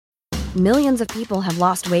Millions of people have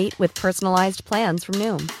lost weight with personalized plans from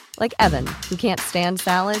Noom. Like Evan, who can't stand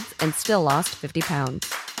salads and still lost 50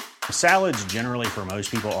 pounds. Salads generally for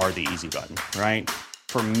most people are the easy button, right?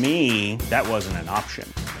 For me, that wasn't an option.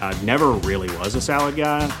 I never really was a salad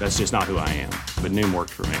guy. That's just not who I am. But Noom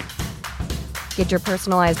worked for me. Get your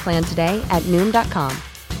personalized plan today at Noom.com.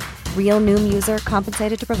 Real Noom user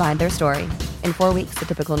compensated to provide their story. In 4 weeks, the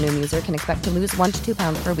typical Noom user can expect to lose 1 to 2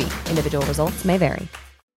 pounds per week. Individual results may vary.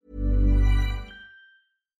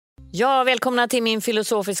 Ja, välkomna till min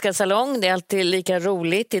filosofiska salong. Det är alltid lika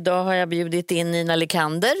roligt. Idag har jag bjudit in Nina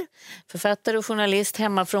Lekander, författare och journalist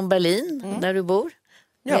hemma från Berlin, där du bor.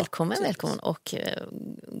 Ja, välkommen. Och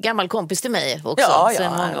gammal kompis till mig också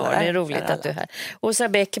sedan många år. Det är roligt att du är här. Åsa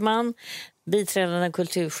Bäckman, biträdande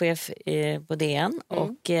kulturchef på DN.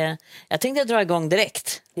 Och jag tänkte dra igång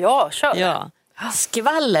direkt. Ja, kör. Ja.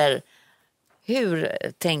 Skvaller. Hur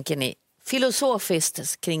tänker ni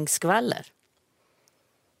filosofiskt kring skvaller?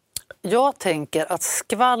 Jag tänker att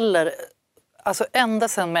skvaller, alltså ända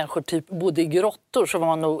sedan människor typ bodde i grottor så var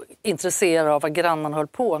man nog intresserad av vad grannen höll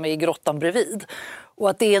på med i grottan bredvid. Och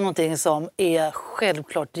att det är någonting som är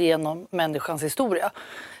självklart genom människans historia.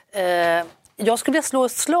 Jag skulle vilja slå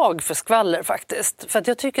ett slag för skvaller faktiskt. För att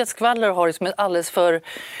jag tycker att skvaller har liksom ett alldeles för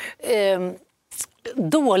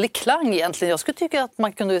dålig klang egentligen. Jag skulle tycka att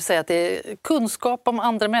man kunde säga att det är kunskap om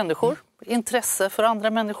andra människor. Intresse för andra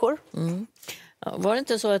människor. Mm. Ja, var det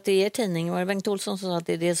inte så att i er tidning var det Bengt Olsson som sa att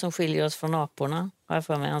det är det som skiljer oss från aporna? Har jag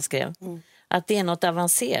för mig han skrev. Att det är något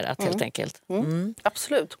avancerat helt enkelt.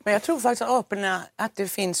 Absolut. Men jag tror faktiskt att aporna, att det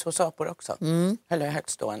finns hos apor också. Eller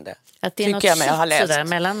högtstående. Att det är något sådär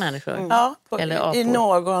mellan människor. Ja, eller i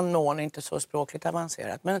någon mån inte så språkligt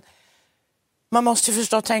avancerat. Men man måste ju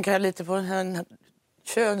förstås tänka lite på den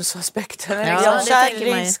könsaspekten. Ja,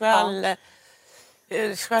 Kärleksskvaller.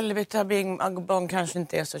 Skvallerbytta bing-bong kanske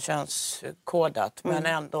inte är så könskodat. Men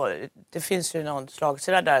ändå, det finns ju någon slags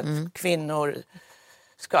där att kvinnor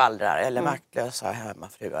skvallrar eller maktlösa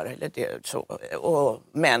hemmafruar eller det, så, och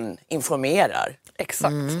män informerar.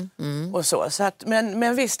 Exakt. Och så att,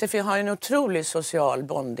 men visst, det har ju en otrolig social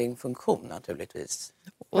bondingfunktion naturligtvis.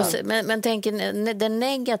 Och men tänker, den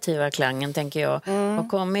negativa klangen tänker jag har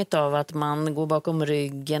kommit av att man går bakom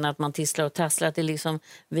ryggen, att man tisslar och tasslar, att det är liksom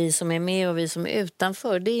vi som är med och vi som är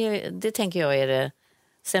utanför. Det tänker jag är det,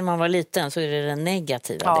 sen man var liten så är det den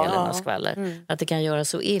negativa delen av skvaller. Att det kan göra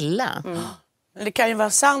så illa. Det kan ju vara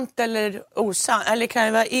sant eller osant, eller det kan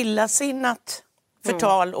ju vara illasinnat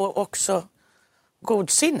förtal och också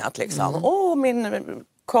godsinnat liksom. Min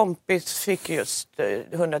kompis fick just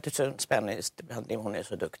 100 000 spänn i stipendium, hon är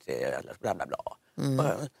så duktig, eller bla bla bla.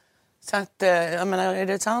 Så att, jag menar, är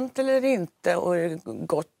det sant eller inte, och är det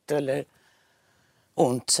gott eller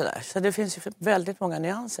ont sådär. Så det finns ju väldigt många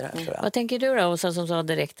nyanser här, tror jag. Vad tänker du då, Åsa, som sa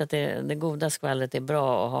direkt att det goda skvallret är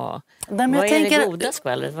bra att ha? Nej, vad är det goda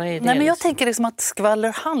skvallret? Vad är det? Nej, men jag tänker liksom att skvaller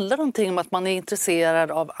handlar om att man är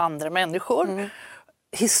intresserad av andra människor.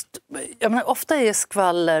 Jag menar, ofta är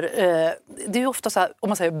skvaller, det är ju ofta så här, om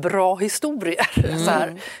man säger bra historier. Så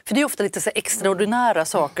här, för det är ofta lite så extraordinära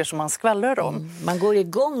saker som man skvallrar om. Man går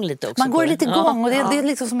igång lite också. Man går lite igång och det är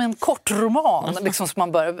liksom som en kort roman liksom, som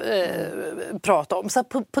man bör prata om. Så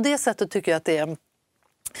på det sättet tycker jag att det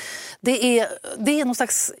är någon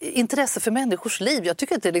slags intresse för människors liv. Jag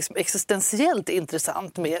tycker att det är liksom existentiellt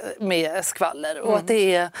intressant med skvaller. Och att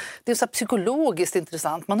det är så psykologiskt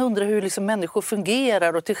intressant. Man undrar hur liksom människor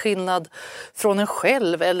fungerar, och till skillnad från en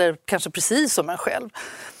själv, eller kanske precis som en själv.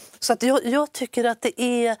 Så att jag tycker att det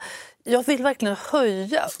är... Jag vill verkligen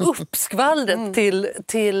höja upp skvallret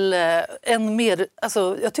till en mer...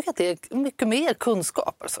 Alltså, jag tycker att det är mycket mer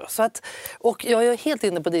kunskap. Alltså. Så att, och jag är helt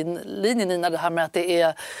inne på din linje, Nina, det här med att det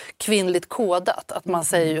är kvinnligt kodat. Att man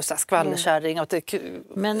säger ju så här skvallerkärring.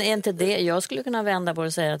 Men är inte det... Jag skulle kunna vända på det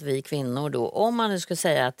och säga att vi kvinnor då, om man nu skulle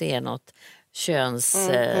säga att det är något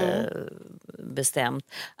könsbestämt,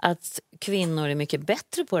 att kvinnor är mycket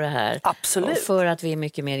bättre på det här. Absolut. För att vi är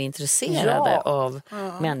mycket mer intresserade av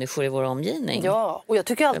människor i vår omgivning. Ja, och jag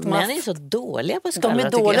tycker att män är så dåliga på skvaller. De är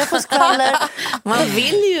dåliga på skvaller. Man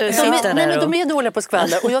vill ju sitta där. Nej, men de är dåliga på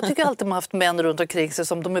skvaller. Och jag tycker alltid man har haft män runt omkring sig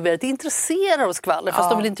som de är väldigt intresserade av skvaller. Fast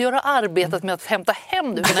de vill inte göra arbetet med att hämta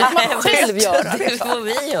hem det. Det får man själv göra. Det får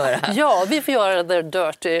vi göra. Ja, vi får göra det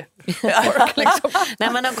dirty work. Liksom. Nej,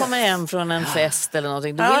 men de kommer hem från en fest eller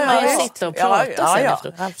någonting. Då vill man ju sitta och prata sen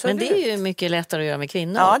efter. Men det är ju mycket lättare att göra med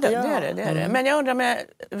kvinnor. Ja, det är det. Men jag undrar med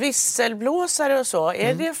visselblåsare och så,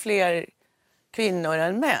 är det fler kvinnor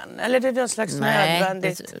än män? Eller är det någon slags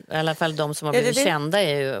nödvändigt? I alla fall de som har blivit kända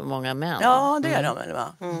är ju många män. Ja, det är de väl,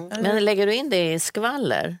 va? Men lägger du in det i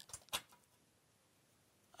skvaller?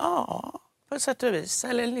 Ja, på sätt och vis.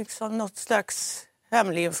 Eller liksom något slags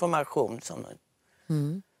hemlig information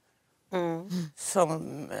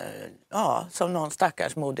som någon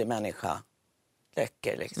stackars modig människa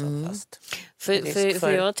läcker. Liksom, fast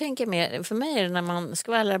För jag tänker mer, för mig är det när man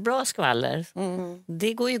skvallrar bra skvaller,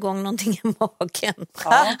 det går ju igång någonting i magen.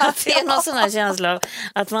 Att det är någon sån här känsla av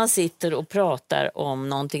att man sitter och pratar om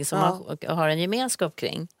någonting som man har en gemenskap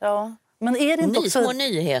kring. Ja. Men är det inte Små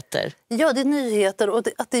nyheter. Ja, det är nyheter och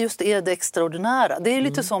att det just är det extraordinära. Det är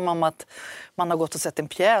lite som om att man har gått och sett en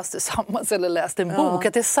pjäs tillsammans eller läst en bok.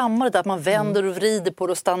 Att det är samma där att man vänder och vrider på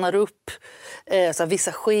det och stannar upp så här,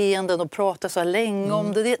 vissa skeenden och pratar så här länge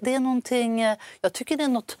om det. Det är någonting, jag tycker det är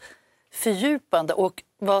något fördjupande och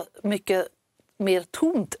vad mycket mer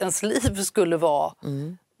tomt ens liv skulle vara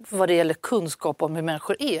vad det gäller kunskap om hur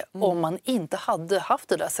människor är om man inte hade haft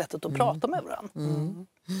det där sättet att prata med varandra.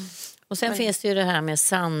 Och sen finns det ju det här med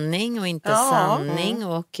sanning och inte sanning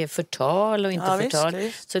och förtal och inte förtal.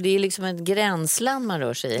 Visst. Så det är liksom ett gränsland man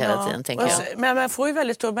rör sig i hela tiden, tänker jag. Men man får ju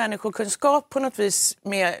väldigt stor människokunskap på något vis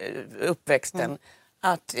med uppväxten.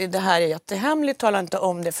 Att det här är jättehemligt, tala inte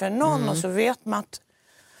om det för någon och så vet man att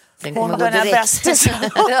hon den är bästis.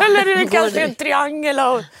 Eller det är kanske en triangel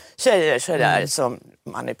av tjejer sådär som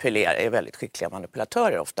är väldigt skickliga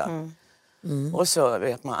manipulatörer ofta. Och så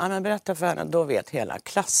vet man, men berätta för henne, då vet hela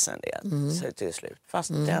klassen det så till slut. Fast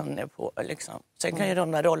den är på liksom. Sen kan ju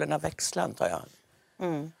de där rollerna växla, antar jag.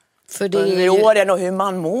 För det är under ju åren och hur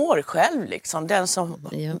man mår själv liksom. Den som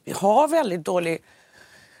har väldigt dålig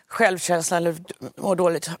självkänsla eller mår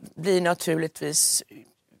dåligt blir naturligtvis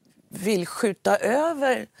vill skjuta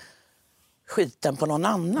över skiten på någon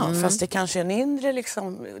annan. Fast det kanske är en inre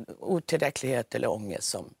liksom, otillräcklighet eller ångest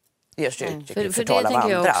som ger sig uttryck i för förtal det av tänker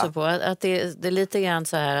jag andra. också på. Att det är lite grann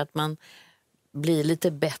så här att man blir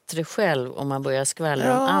lite bättre själv om man börjar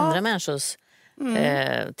skvallra om andra människors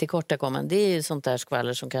tillkortakommanden. Det är ju sånt där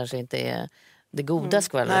skvaller som kanske inte är det goda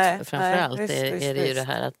skvallret. Nej, Framförallt visst, är det ju det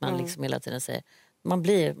här att man liksom hela tiden säger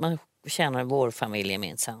man känner vår familj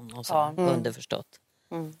minsann och så underförstått.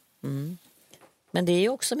 Men det är ju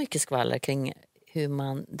också mycket skvaller kring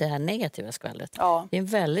hur det här negativa skvallret. Det är en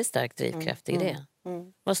väldigt stark drivkraft i det.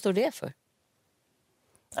 Vad står det för?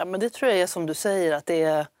 Ja, men det tror jag är som du säger att det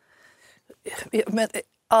är men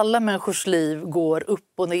alla människors liv går upp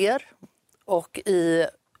och ner och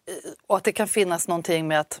att det kan finnas någonting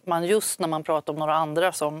med att man just när man pratar om några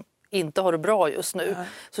andra som inte har det bra just nu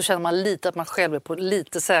så känner man lite att man själv är på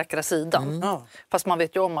lite säkra sidan. Fast man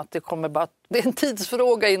vet ju om att det är en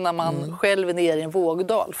tidsfråga innan man själv är ner i en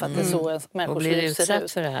vågdal för att det är så människors liv ser ut. Och blir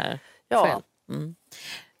utsatt för det här själv.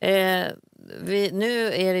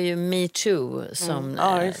 Nu är det ju Me Too som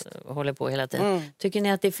håller på hela tiden. Tycker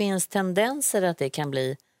ni att det finns tendenser att det kan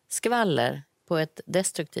bli skvaller på ett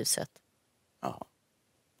destruktivt sätt? Ja.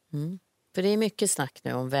 För det är mycket snack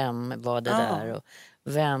nu om vem var det där och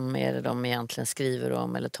vem är det de egentligen skriver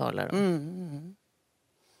om eller talar om.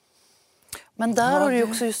 Men där har det ju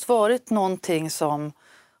också just varit någonting som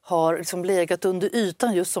har liksom legat under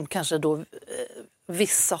ytan just som kanske då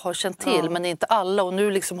vissa har känt till men inte alla och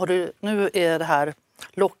nu liksom nu är det här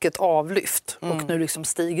locket avlyft och nu liksom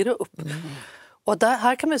stiger det upp. Och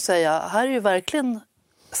här kan man ju säga, här är ju verkligen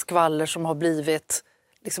skvaller som har blivit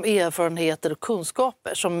liksom erfarenheter och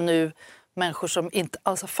kunskaper som nu människor som inte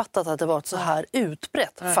alls har fattat att det varit så här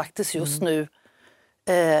utbrett faktiskt just nu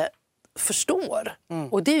förstår.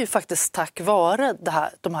 Och det är ju faktiskt tack vare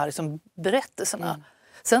de här liksom berättelserna.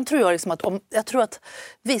 Sen tror jag liksom att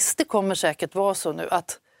visst det kommer säkert vara så nu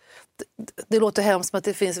att det låter hemskt att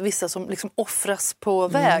det finns vissa som liksom offras på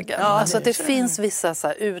vägen. Alltså att det finns vissa så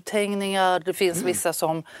här uthängningar, det finns vissa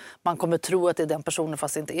som man kommer tro att det är den personen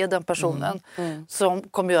fast det inte är den personen. Som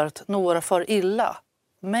kommer göra att några far illa.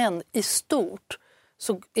 Men i stort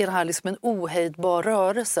så är det här liksom en ohejdbar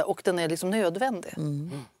rörelse och den är liksom nödvändig.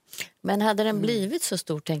 Men hade den blivit så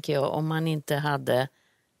stor tänker jag om man inte hade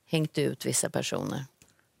hängt ut vissa personer?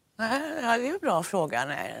 Nej, det är en bra fråga.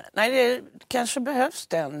 Nej, det kanske behövs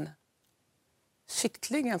den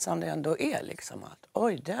kittlingen som det ändå är. Liksom,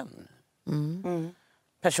 att, den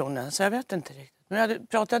personen. Så jag vet inte riktigt. Men jag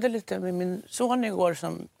pratade lite med min son igår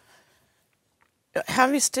som...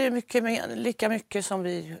 Han visste ju lika mycket som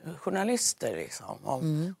vi journalister liksom,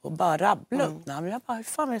 om och bara rabbla upp namn. Jag bara, hur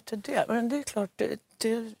fan vet du det? Men det är klart,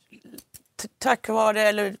 det tack vare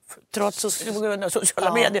eller trots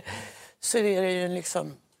sociala medier så är det ju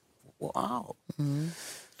liksom wow.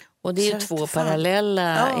 Och det är ju två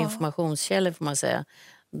parallella informationskällor får man säga.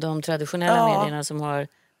 De traditionella medierna som har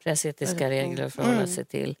pressetiska regler att förhålla sig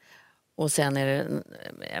till. Och sen är det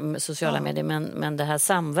sociala medier, men det här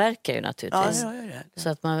samverkar ju naturligtvis. Ja, det. Så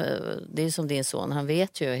att det är som din son, han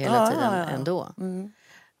vet ju hela tiden ändå.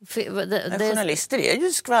 Journalister är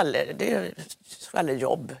ju skvaller, det är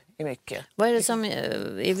skvallerjobb i mycket. Vad är det som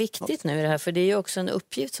är viktigt nu i det här? För det är ju också en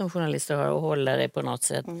uppgift som journalister har att hålla det på något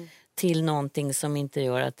sätt till någonting som inte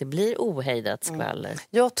gör att det blir ohejdat skvaller.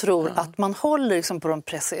 Jag tror att man håller liksom på de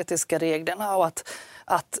pressetiska reglerna och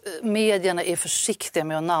att medierna är försiktiga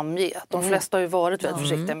med att namnge. De flesta har ju varit väldigt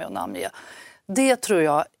försiktiga med att namnge. Det tror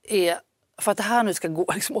jag är, för att det här nu ska gå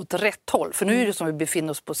liksom åt rätt håll. För nu är det som vi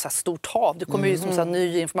befinner oss på så här stort hav. Det kommer ju som så här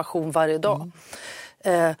ny information varje dag.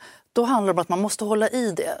 Då handlar det om att man måste hålla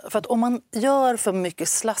i det. För att om man gör för mycket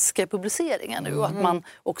slaskiga publiceringar nu och att man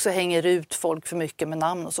också hänger ut folk för mycket med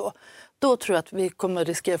namn och så, då tror jag att vi kommer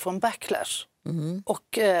riskera att få en backlash.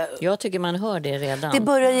 Och, jag tycker man hör det redan. Det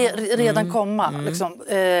börjar redan komma. Liksom.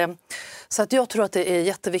 Så att jag tror att det är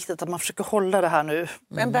jätteviktigt att man försöker hålla det här nu.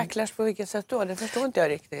 Men backlash på vilket sätt då? Det förstår inte jag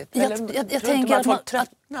riktigt. Jag tänker att folk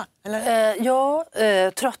tröttnar?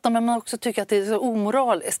 Eller? Tröttnar, men man också tycker att det är så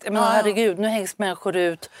omoraliskt. Jag menar, herregud, nu hängs människor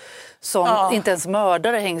ut som inte ens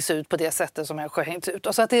mördare hängs ut på det sättet som människor hängs ut.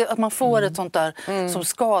 Alltså att man får ett sånt där som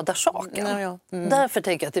skadar saken. Därför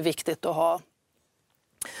tänker jag att det är viktigt att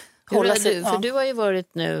hålla sig. För du har ju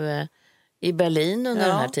varit nu i Berlin under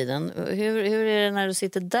den här tiden. Hur är det när du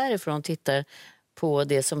sitter därifrån och tittar på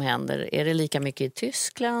det som händer? Är det lika mycket i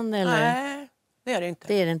Tyskland? Eller? Nej, det är det inte.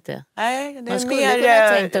 Det är det inte. Nej, det Man är skulle mer kunna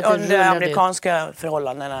tänka att det under rullar amerikanska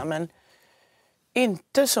förhållandena. Men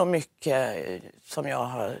inte så mycket som jag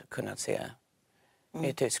har kunnat se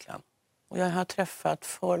i Tyskland. Och jag har träffat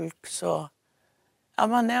folk så... Ja,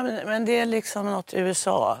 men det är liksom något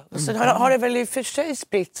USA. Och så har det väl i och för sig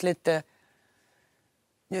spritts lite...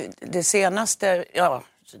 Det senaste,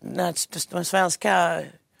 när de svenska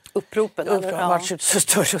uppropen har varit så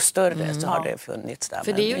större och större så har det funnits där.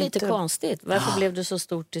 För det är ju lite konstigt. Varför blev det så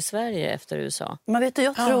stort i Sverige efter USA? Men vet du,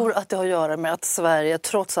 jag tror att det har att göra med att Sverige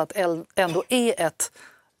trots att ändå är ett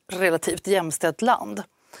relativt jämställt land.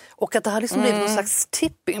 Och att det har liksom blivit någon slags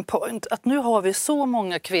tipping point. Att nu har vi så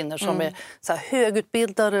många kvinnor som är så här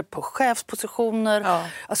högutbildade på chefspositioner.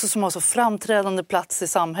 Alltså som har så framträdande plats i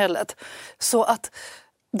samhället. Så att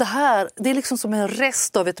det är liksom som en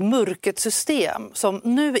rest av ett mörket system. Som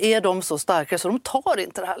nu är de så starka så de tar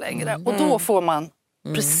inte det här längre. Och då får man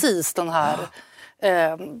precis den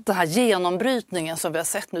här genombrytningen som vi har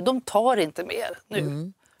sett nu. De tar inte mer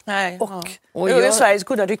nu. Nej, och det är Sveriges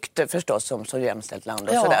goda rykte förstås som så jämställt land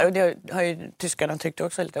och sådär. Och det har ju tyskarna tyckt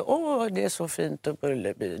också lite, det är så fint och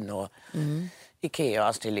Bullerbyn och Ikea och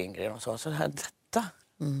Astrid Lindgren och så här detta.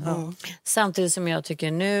 Samtidigt som jag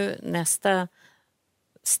tycker nu nästa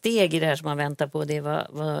steg i det här som man väntar på, det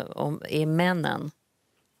är männen.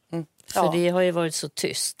 För det har ju varit så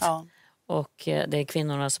tyst. Och det är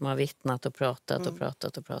kvinnorna som har vittnat och pratat och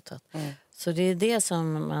pratat. Så det är det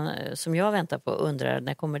som jag väntar på och undrar,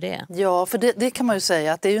 när kommer det? Ja, för det kan man ju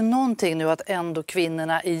säga att det är ju någonting nu att ändå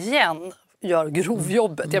kvinnorna igen gör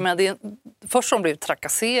grovjobbet. Jag menar, först de blir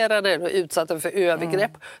trakasserade eller utsatta för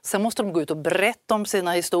övergrepp. Sen måste de gå ut och berätta om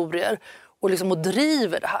sina historier och liksom och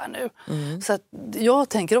driver det här nu. Så att jag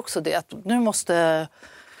tänker också det att nu måste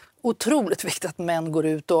otroligt viktigt att män går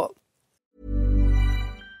ut och...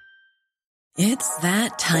 It's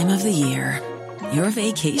that time of the year. Your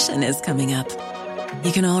vacation is coming up.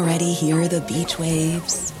 You can already hear the beach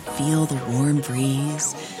waves, feel the warm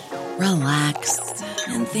breeze, relax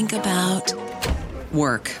and think about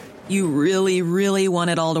work. You really, really want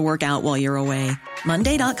it all to work out while you're away.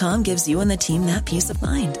 Monday.com gives you and the team that peace of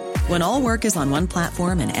mind. When all work is on one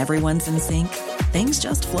platform and everyone's in sync, things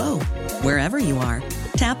just flow. Wherever you are,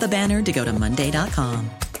 tap the banner to go to Monday.com.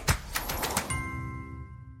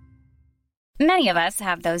 Many of us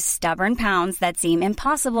have those stubborn pounds that seem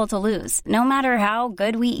impossible to lose, no matter how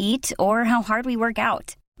good we eat or how hard we work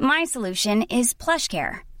out. My solution is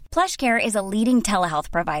PlushCare. PlushCare is a leading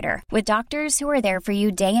telehealth provider with doctors who are there for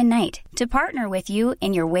you day and night to partner with you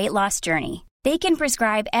in your weight loss journey. They can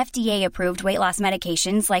prescribe FDA-approved weight loss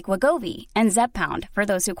medications like Wegovy and Zepbound for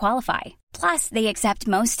those who qualify. Plus, they accept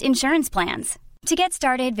most insurance plans. To get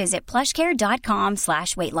started, visit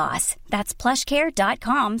plushcare.com/weightloss. That's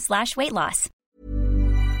plushcare.com/weightloss.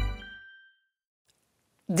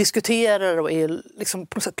 Diskuterar och är liksom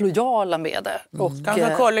på något sätt lojala med det. Och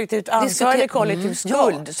kollektivt ansvar eller kollektiv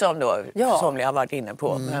skuld som då somliga har varit inne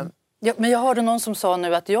på. Ja, men jag hörde någon som sa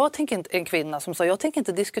nu att jag tänker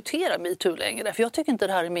inte diskutera MeToo längre för jag tycker inte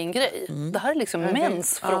det här är min grej. Det här är liksom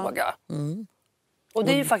mäns fråga. Och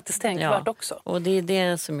det är ju faktiskt tänkvärt också. Och det är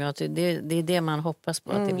det som jag tycker, det är det man hoppas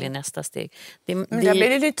på att det blir nästa steg. Men där blir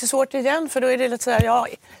det lite svårt igen för då är det lite så här,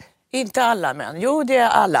 Inte alla män. Jo, det är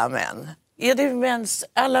alla män. Är det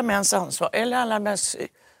alla mäns ansvar eller alla mäns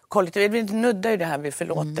kollektiv? Vi nuddar ju det här vid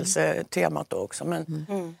förlåtelse-temat då också. Men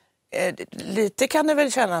lite kan det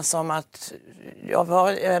väl kännas som att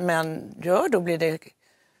vad män gör då blir det...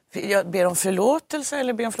 Jag ber om förlåtelse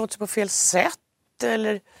eller ber om förlåtelse på fel sätt.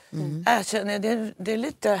 Eller erkänner, det är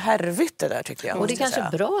lite härvigt det där tycker jag. Och det är kanske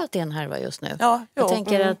bra att det är en härva just nu. Ja, jag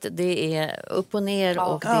tänker att det är upp och ner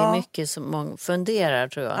och det är mycket som man funderar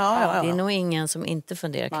tror jag. Det är nog ingen som inte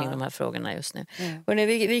funderar kring de här frågorna just nu. Och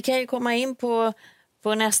vi kan ju komma in på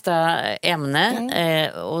nästa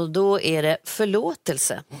ämne och då är det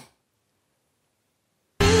förlåtelse.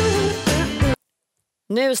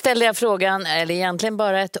 Nu ställde jag frågan, eller egentligen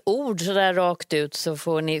bara ett ord så där rakt ut så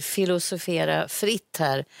får ni filosofera fritt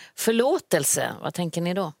här. Förlåtelse, vad tänker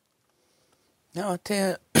ni då? Ja,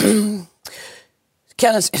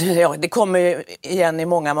 det kommer ju igen i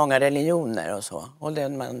många religioner och så. Och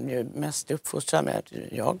den man ju mest uppfostrar med,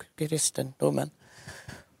 jag, kristendomen.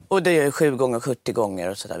 Och det är 7 gånger 70 gånger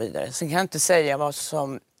och så där vidare. Sen kan jag inte säga vad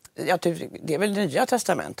som... det är väl det nya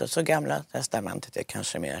testamentet, så gamla testamentet är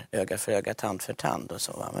kanske mer öga för öga, tand för tand och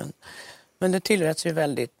så. Men det tillrätts ju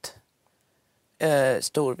väldigt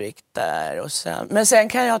stor vikt där. Och men sen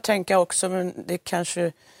kan jag tänka också, men det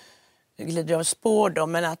kanske glider av spår då,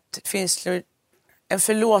 men att det finns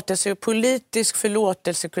en politisk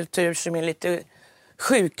förlåtelsekultur som är lite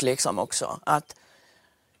sjuk liksom också. Att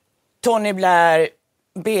Tony Blair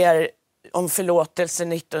ber om förlåtelse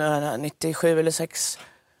 1997 eller 6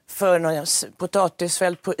 för någon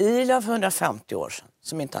potatisfält på Irland för 150 år sedan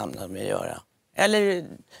som inte hamnade med att göra. Eller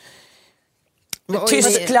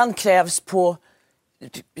Tyskland krävs på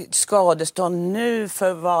skadestånd nu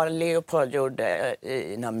för vad Leopold gjorde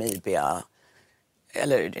i Namibia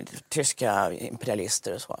eller tyska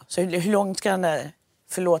imperialister och så. Så hur långt ska den där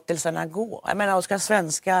förlåtelserna gå? Jag menar, ska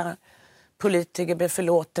svenska politiker be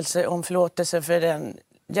förlåtelse för den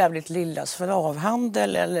jävligt lilla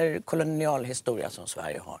slavhandel eller kolonialhistoria som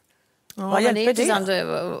Sverige har? Ja, vad hjälper det är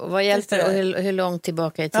intressant. Vad hjälper det? Och hur långt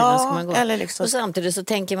tillbaka i tiden ska man gå? Liksom. Och samtidigt så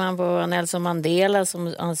tänker man på Nelson Mandela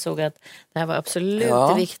som ansåg att det här var absolut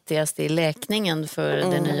det viktigaste i läkningen för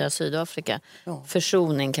det nya Sydafrika.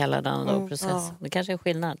 Försoning kallade han då process. Det kanske är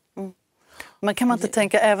skillnad. Men kan man inte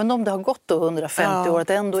tänka, även om det har gått då 150 år, att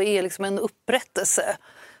det ändå är liksom en upprättelse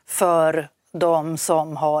för de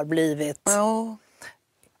som har blivit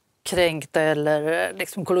kränkta eller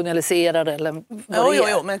liksom kolonialiserade eller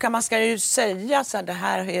jo, men man ska ju säga att det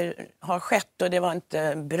här har skett och det var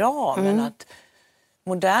inte bra, men att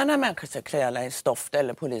moderna människor ska kräla i stoft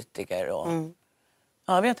eller politiker och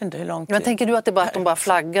jag vet inte hur långt. Men tänker du att det bara att de bara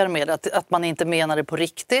flaggar med att man inte menar det på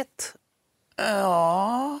riktigt?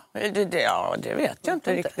 Ja, det vet jag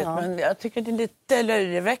inte riktigt, men jag tycker det är lite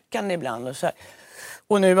löjeväckande ibland och så här.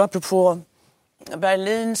 Och nu apropå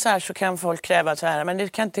Berlin så här, så kan folk kräva så här, men det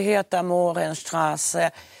kan inte heta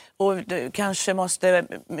Mohrenstrasse och kanske måste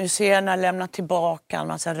museerna lämna tillbaka en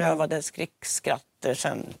massa rövade krigsskatter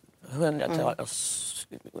sedan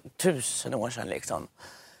 1000 år sedan liksom.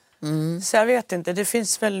 Så jag vet inte, det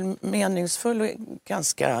finns väl meningsfull och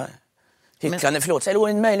ganska hycklande förlåtelse eller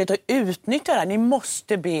en möjlighet att utnyttja det här. Ni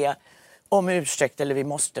måste be om ursäkt eller vi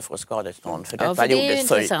måste få skadestånd för detta gjordes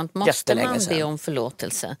för jättelänge sedan. Måste man be om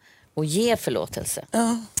förlåtelse och ge förlåtelse?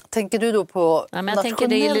 Tänker du då på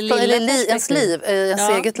nationellt eller ens liv, ens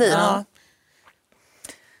eget liv? Ja.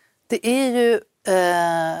 Det är ju,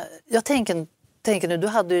 jag tänker nu, du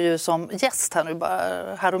hade ju som gäst här nu,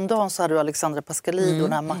 bara häromdagen så hade du Alexandra Pascalidou och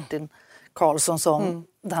den här Martin Karlsson som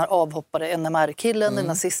den här avhoppade NMR-killen, den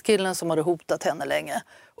nazistkillen som hade hotat henne länge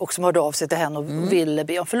och som hörde av sig till henne och ville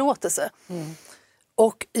be om förlåtelse.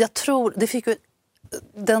 Och jag tror, det fick ju,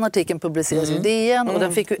 den artikeln publicerades i DN och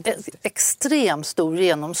den fick ju extremt stor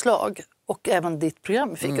genomslag och även ditt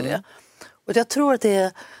program fick ju det. Och jag tror att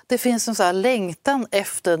det finns en sån här längtan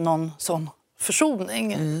efter någon sån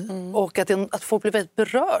försoning och att folk blir väldigt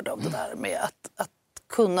berörda av det där med att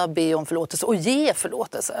kunna be om förlåtelse och ge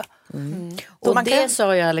förlåtelse. Och det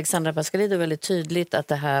sa ju Alexandra Pascalidou väldigt tydligt att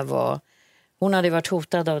det här var, hon hade varit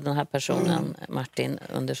hotad av den här personen Martin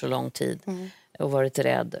under så lång tid och varit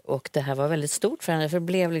rädd och det här var väldigt stort för henne för det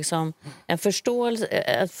blev liksom en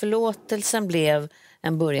förståelse, att förlåtelsen blev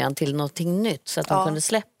en början till någonting nytt så att hon kunde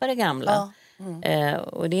släppa det gamla.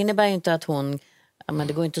 Och det innebär ju inte att men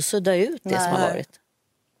det går inte att sudda ut det som har varit.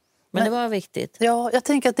 Men det var viktigt. Ja, jag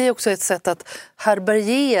tänker att det är också ett sätt att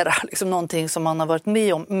härbärgera liksom någonting som man har varit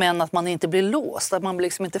med om men att man inte blir låst, att man blir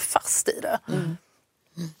liksom inte fast i det.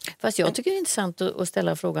 Fast jag tycker det är intressant att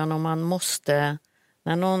ställa frågan om man måste,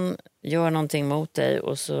 när någon gör någonting mot dig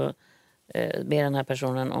och så ber den här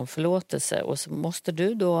personen om förlåtelse och så måste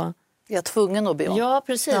du då är tvungen att be om. Ja,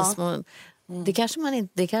 precis. Det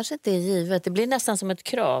kanske inte är givet. Det blir nästan som ett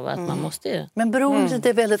krav att man måste ju Men beror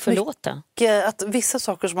det väldigt förlåta. mycket att vissa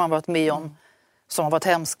saker som man varit med om som har varit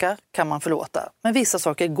hemska kan man förlåta. Men vissa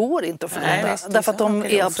saker går inte att förlåta. Nej, därför att de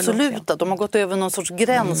är absoluta. De har gått över någon sorts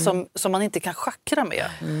gräns som man inte kan schackra med.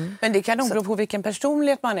 Men det kan nog bero på vilken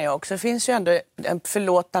personlighet man är också. Det finns ju ändå en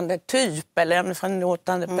förlåtande typ eller en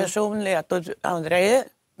förlåtande personlighet och andra är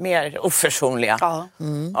mer oförsonliga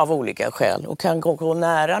av olika skäl och kan gå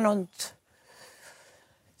nära något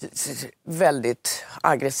väldigt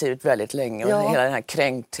aggressivt väldigt länge och hela den här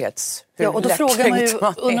kränkthets... Och då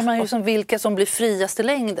undrar man ju vilka som blir friast i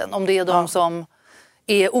längden. Om det är de som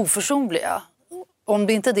är oförsonliga. Om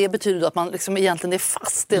det inte det betyder att man liksom egentligen är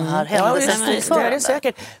fast i den här händelsen. Ja, det är det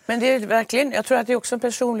säkert. Men det är verkligen, jag tror att det är också en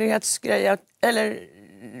personlighetsgrej eller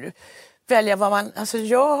välja vad man... Alltså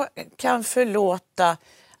jag kan förlåta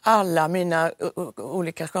alla mina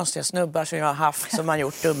olika konstiga snubbar som jag har haft som har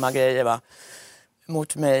gjort dumma grejer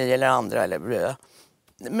mot mig eller andra eller bröd.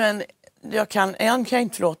 Men en kan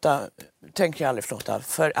inte förlåta, tänker jag aldrig förlåta,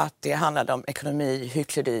 för att det handlade om ekonomi,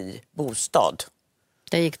 hyckleri, bostad.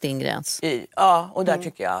 Där gick din gräns. Och där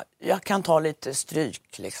tycker jag kan ta lite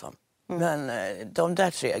stryk liksom. Men de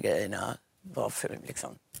där 3 grejerna var för liksom...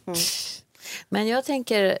 Men jag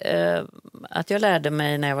tänker att jag lärde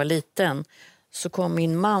mig när jag var liten, så kom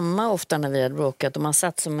min mamma ofta när vi hade bråkat och man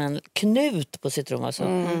satt som en knut på sitt rum.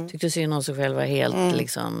 Alltså, tyckte synd om sig själv, var helt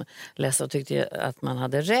liksom, ledsen och tyckte att man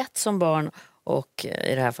hade rätt som barn och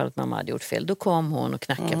i det här fallet mamma hade gjort fel. Då kom hon och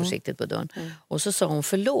knackade försiktigt på dörren. Och så sa hon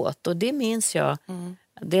förlåt och det minns jag.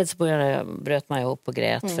 Dels bröt man ihop och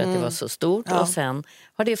grät för att det var så stort och sen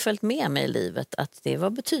har det följt med mig i livet att det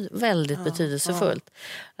var väldigt betydelsefullt.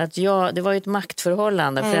 Att det var ju ett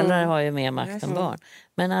maktförhållande, föräldrar har ju mer makt än barn.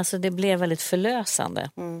 Men alltså det blev väldigt förlösande.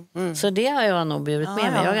 Så det har jag nog burit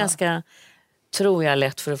med mig. Jag är ganska, tror jag,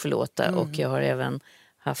 lätt för att förlåta och jag har även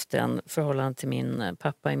haft en förhållande till min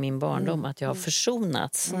pappa i min barndom att jag har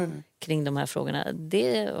försonats kring de här frågorna.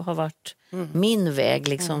 Det har varit min väg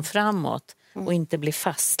liksom framåt. Och inte bli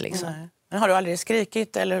fast liksom. Men har du aldrig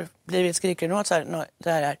skrikit eller blivit skriken åt så här,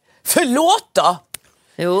 det här förlåt då?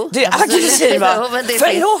 Jo. Det är aggressiva.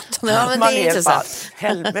 Förlåt. Ja, men man det är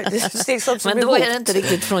intressant. Men då är det inte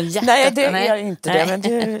riktigt från hjärtat. Nej, det är inte det. Men det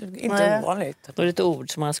är inte ovanligt. Då är det ett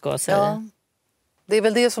ord som man ska säga. Ja. Det är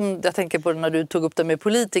väl det som jag tänker på när du tog upp det med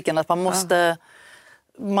politiken. Att man måste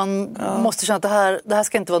känna att det här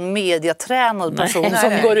ska inte vara en mediatränad person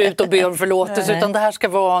som går ut och ber om förlåtelse. Utan det här ska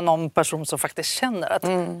vara någon person som faktiskt känner att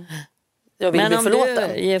jag vill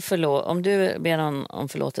bli förlåten. Om du ber om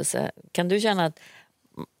förlåtelse, kan du känna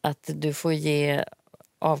att du får ge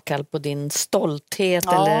avkall på din stolthet?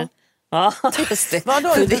 Eller? Ja, just det. Vadå?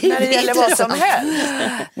 När det gäller vad som helst?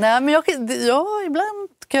 Nej, men ibland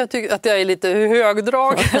kan jag tycka att jag är lite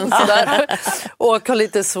högdragen sådär, och har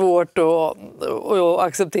lite svårt att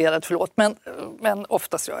acceptera ett förlåt. Men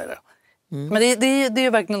oftast gör jag det. Men det är ju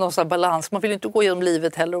verkligen någon sån balans. Man vill inte gå genom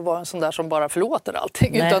livet heller och vara en sån där som bara förlåter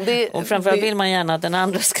allting. Nej. Och framförallt vill man gärna att den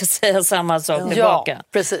andra ska säga samma sak tillbaka. Ja,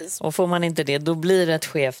 precis. Och får man inte det, då blir det ett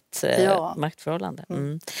skevt maktförhållande.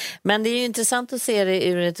 Men det är ju intressant att se det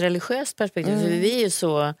ur ett religiöst perspektiv. För vi är ju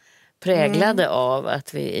så präglade av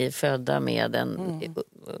att vi är födda med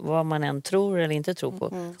vad man än tror eller inte tror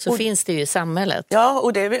på. Så finns det ju i samhället. Ja,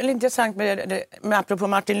 och det är väl intressant med apropå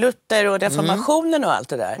Martin Luther och reformationen och allt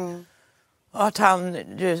det där. Att han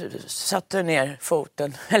satte ner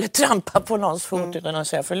foten, eller trampade på någons fot utan att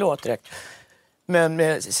säga förlåt direkt. Men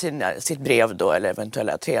med sitt brev då, eller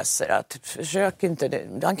eventuella teser, att försök inte,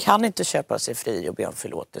 han kan inte köpa sig fri och be om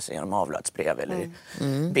förlåtelse genom avlatsbrev eller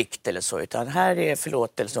bikt eller så, utan här är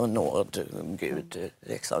förlåtelse och nåd, Gud.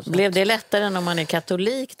 Liksom. Blev det lättare när man är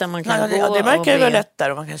katolik, där man kan gå det verkar ju vara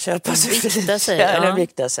lättare om man kan köpa sig fri eller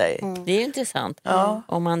vikta sig. Det är ju intressant.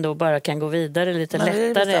 Om man då bara kan gå vidare lite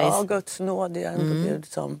lättare. Ja, Guds nåd är en Gud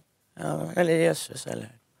som, eller Jesus eller...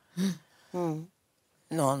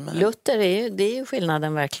 Luther det är ju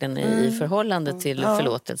skillnaden verkligen i förhållande till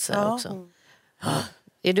förlåtelse också.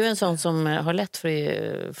 Är du en sån som har lätt för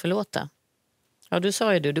att förlåta? Ja, du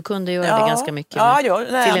sa ju du kunde göra det ganska mycket.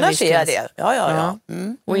 Annars är jag det. Ja.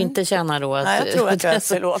 Och inte känna då att... Nej, jag tror att jag är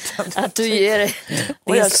förlåtande. Att du ger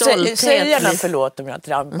och jag säger gärna förlåt om jag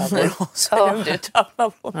trampar på du trampar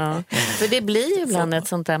på mig. För det blir ju ibland ett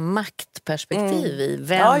sånt där maktperspektiv i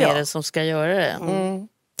vem är det som ska göra det.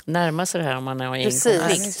 Närma sig det här om man har en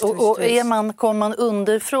konflikt. Och kommer man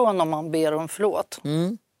underifrån om man ber om förlåt?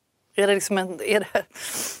 Är det liksom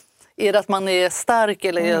är det att man är stark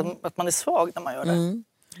eller är det att man är svag när man gör det?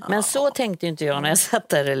 Men så tänkte inte jag när jag satt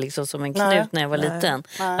där liksom som en knut när jag var liten.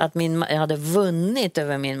 Att jag hade vunnit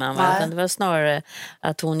över min mamma. Utan det var snarare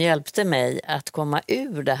att hon hjälpte mig att komma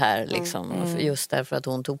ur det här. Liksom, just därför att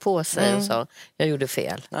hon tog på sig och sa, jag gjorde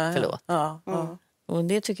fel, förlåt. Och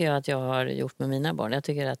det tycker jag att jag har gjort med mina barn. Jag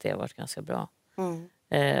tycker att det har varit ganska bra.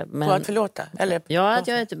 Men, på att förlåta? Eller? Ja, att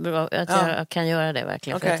jag kan göra det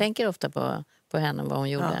verkligen. Okay. För jag tänker ofta på henne, vad hon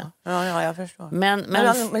gjorde. Ja, jag förstår. Men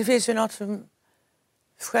det finns ju något som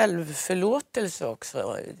självförlåtelse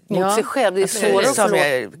också. Mot sig själv, det är svårare att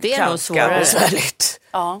förlåta. Det är nog svårare.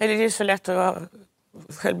 Eller det är så lätt att vara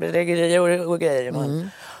självbedrägerier och grejer.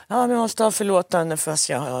 Man måste ha förlåtande fast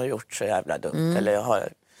jag har gjort så jävla dumt. Eller jag har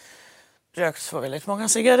rökt så väldigt många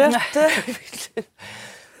cigaretter.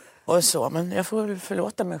 Och så, men jag får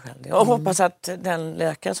förlåta mig själv. Jag hoppas att den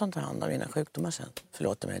läkare som tar hand om mina sjukdomar sen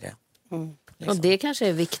förlåter mig det. Och det kanske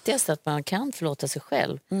är viktigast, att man kan förlåta sig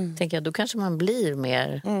själv. Tänker jag, då kanske man blir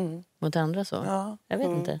mer mot andra så. Ja. Jag vet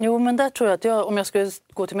inte. Jo, men där tror jag att om jag skulle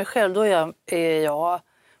gå till mig själv, då är jag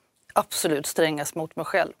absolut strängast mot mig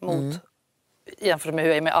själv. Jämfört med hur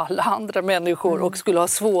jag är med alla andra människor. Och skulle ha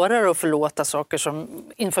svårare att förlåta saker som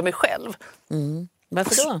inför mig själv.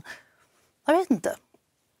 Varför då? Jag vet inte.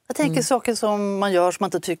 Jag tänker saker som man gör som man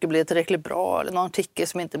inte tycker blir tillräckligt bra. Eller någon artikel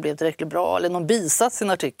som inte blev tillräckligt bra. Eller någon bisats i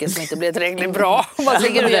en artikel som inte blev tillräckligt bra.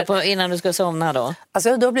 Ligger du det på innan du ska somna då?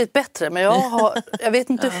 Alltså det har blivit bättre. Men jag vet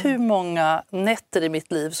inte hur många nätter i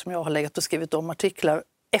mitt liv som jag har legat och skrivit om artiklar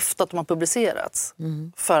efter att de har publicerats.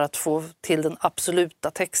 För att få till den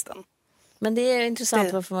absoluta texten. Men det är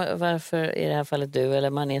intressant varför i det här fallet du eller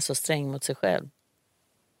man är så sträng mot sig själv.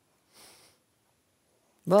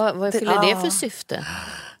 Vad fyller det för syfte?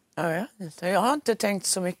 Jag har inte tänkt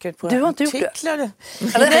så mycket på du har inte artiklar. Gjort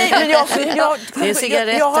det? Nej,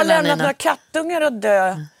 men jag har lämnat några kattungar att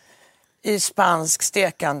dö i spansk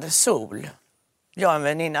stekande sol. Jag och en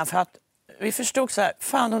väninna, för att vi förstod så här,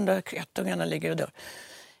 fan de där kattungarna ligger och dör.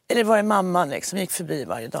 Eller var det mamman liksom, gick förbi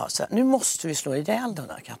varje dag. Så här, nu måste vi slå ihjäl de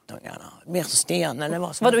där kattungarna. Med sten eller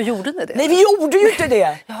vad som. Vad gjorde ni det? Nej, vi gjorde ju inte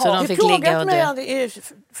det. Så de fick ligga och dö. I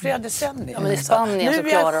flera decennier. Ja, men i Spanien så klarar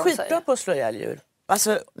de sig. Nu är jag skitbra på att slå ihjäl djur.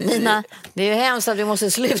 Alltså, Nina, det är ju hemskt att vi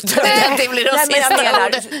måste sluta. Det blir de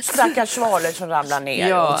sista stackars svalor som ramlar ner.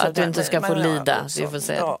 Ja, att du inte ska få lida. Vi får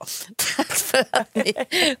se. Tack för att ni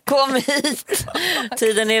kom hit.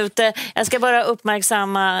 Tiden är ute. Jag ska bara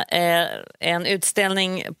uppmärksamma en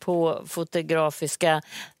utställning på Fotografiska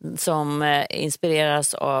som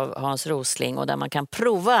inspireras av Hans Rosling och där man kan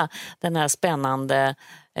prova den här spännande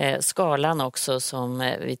skalan också som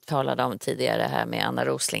vi talade om tidigare här med Anna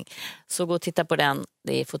Rosling. Så gå och titta på den.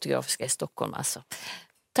 Det är Fotografiska i Stockholm alltså.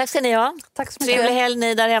 Tack ska ni ha. Tack så mycket. Trevlig helg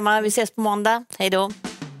ni där hemma. Vi ses på måndag. Hej då.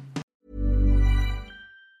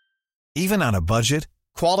 Even on a budget,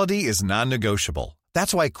 quality is non-negotiable.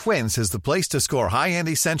 That's why Quince is the place to score high-end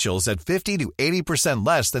essentials at 50 to 80%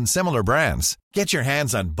 less than similar brands. Get your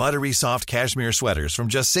hands on buttery soft cashmere sweaters from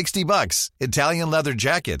just $60, Italian leather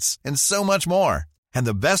jackets, and so much more. And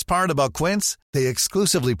the best part about Quince, they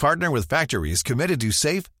exclusively partner with factories committed to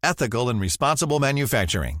safe, ethical, and responsible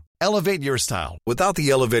manufacturing. Elevate your style without the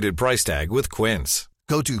elevated price tag with Quince.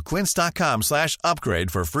 Go to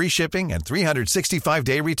quince.com/upgrade for free shipping and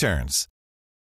 365-day returns.